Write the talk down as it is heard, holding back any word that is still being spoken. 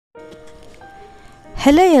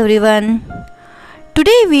Hello everyone.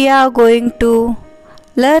 Today we are going to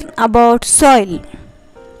learn about soil.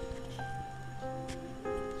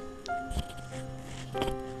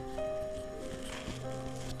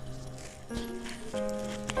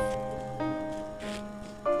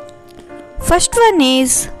 First one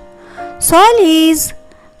is soil is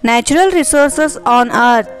natural resources on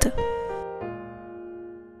earth.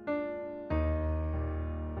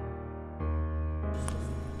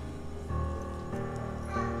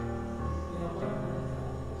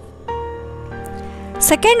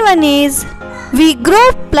 Second one is we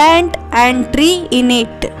grow plant and tree in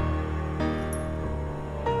it.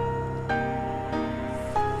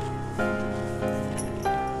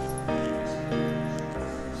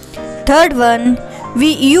 Third one,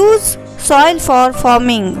 we use soil for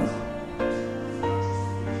farming.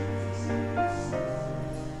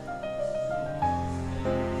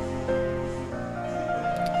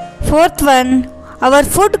 Fourth one, our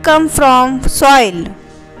food comes from soil.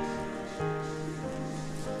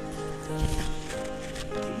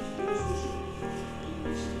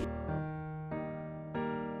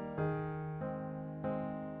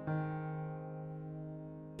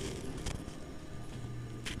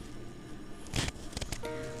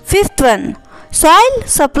 Fifth one, soil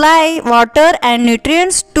supply water and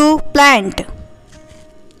nutrients to plant.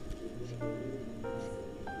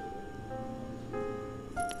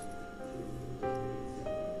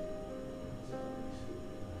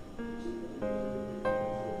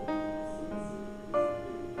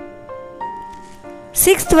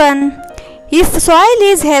 Sixth one, if soil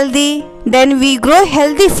is healthy, then we grow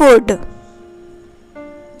healthy food.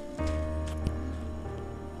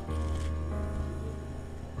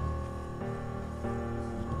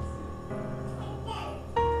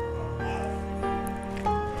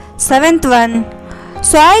 Seventh one,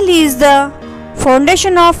 soil is the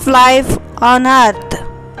foundation of life on earth.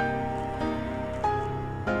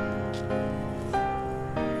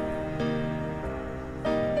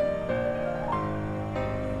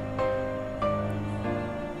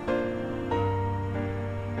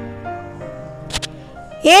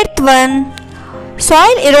 Eighth one,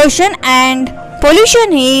 soil erosion and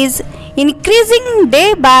pollution is increasing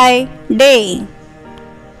day by day.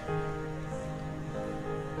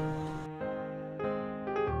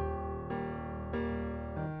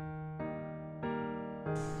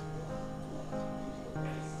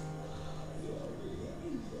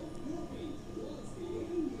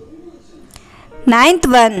 Ninth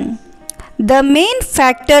one, the main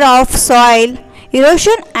factor of soil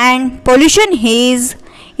erosion and pollution is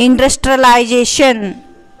industrialization.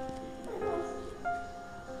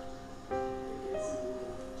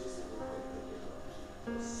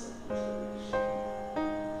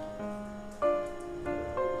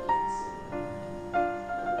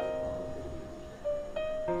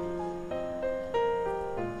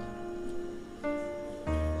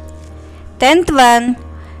 Tenth one,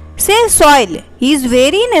 safe soil is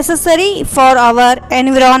very necessary for our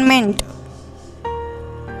environment.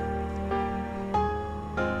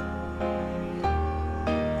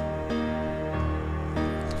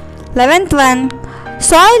 Eleventh one,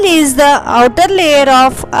 soil is the outer layer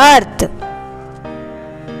of earth.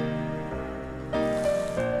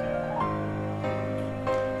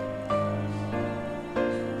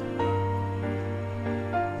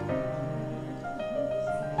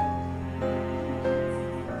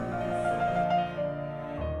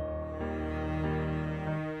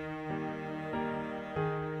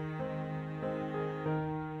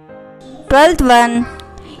 Twelfth one,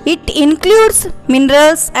 it includes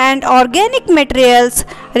minerals and organic materials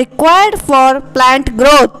required for plant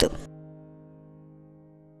growth.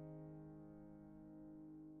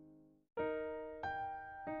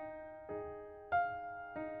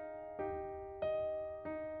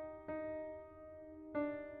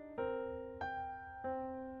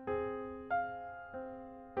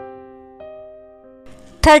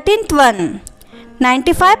 Thirteenth one,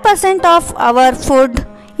 95% of our food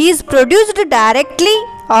is produced directly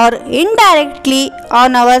or indirectly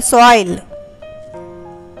on our soil.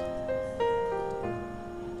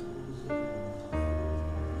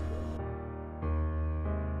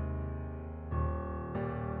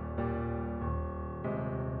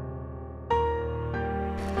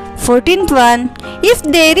 Fourteenth one, if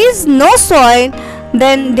there is no soil,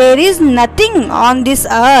 then there is nothing on this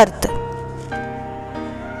earth.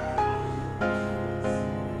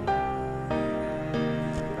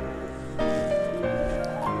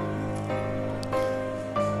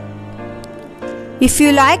 If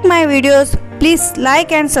you like my videos, please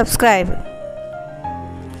like and subscribe.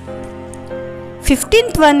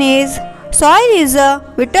 15th one is soil is a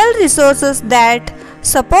vital resource that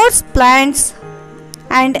supports plants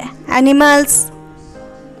and animals'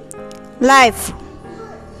 life.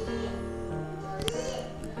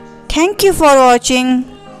 Thank you for watching.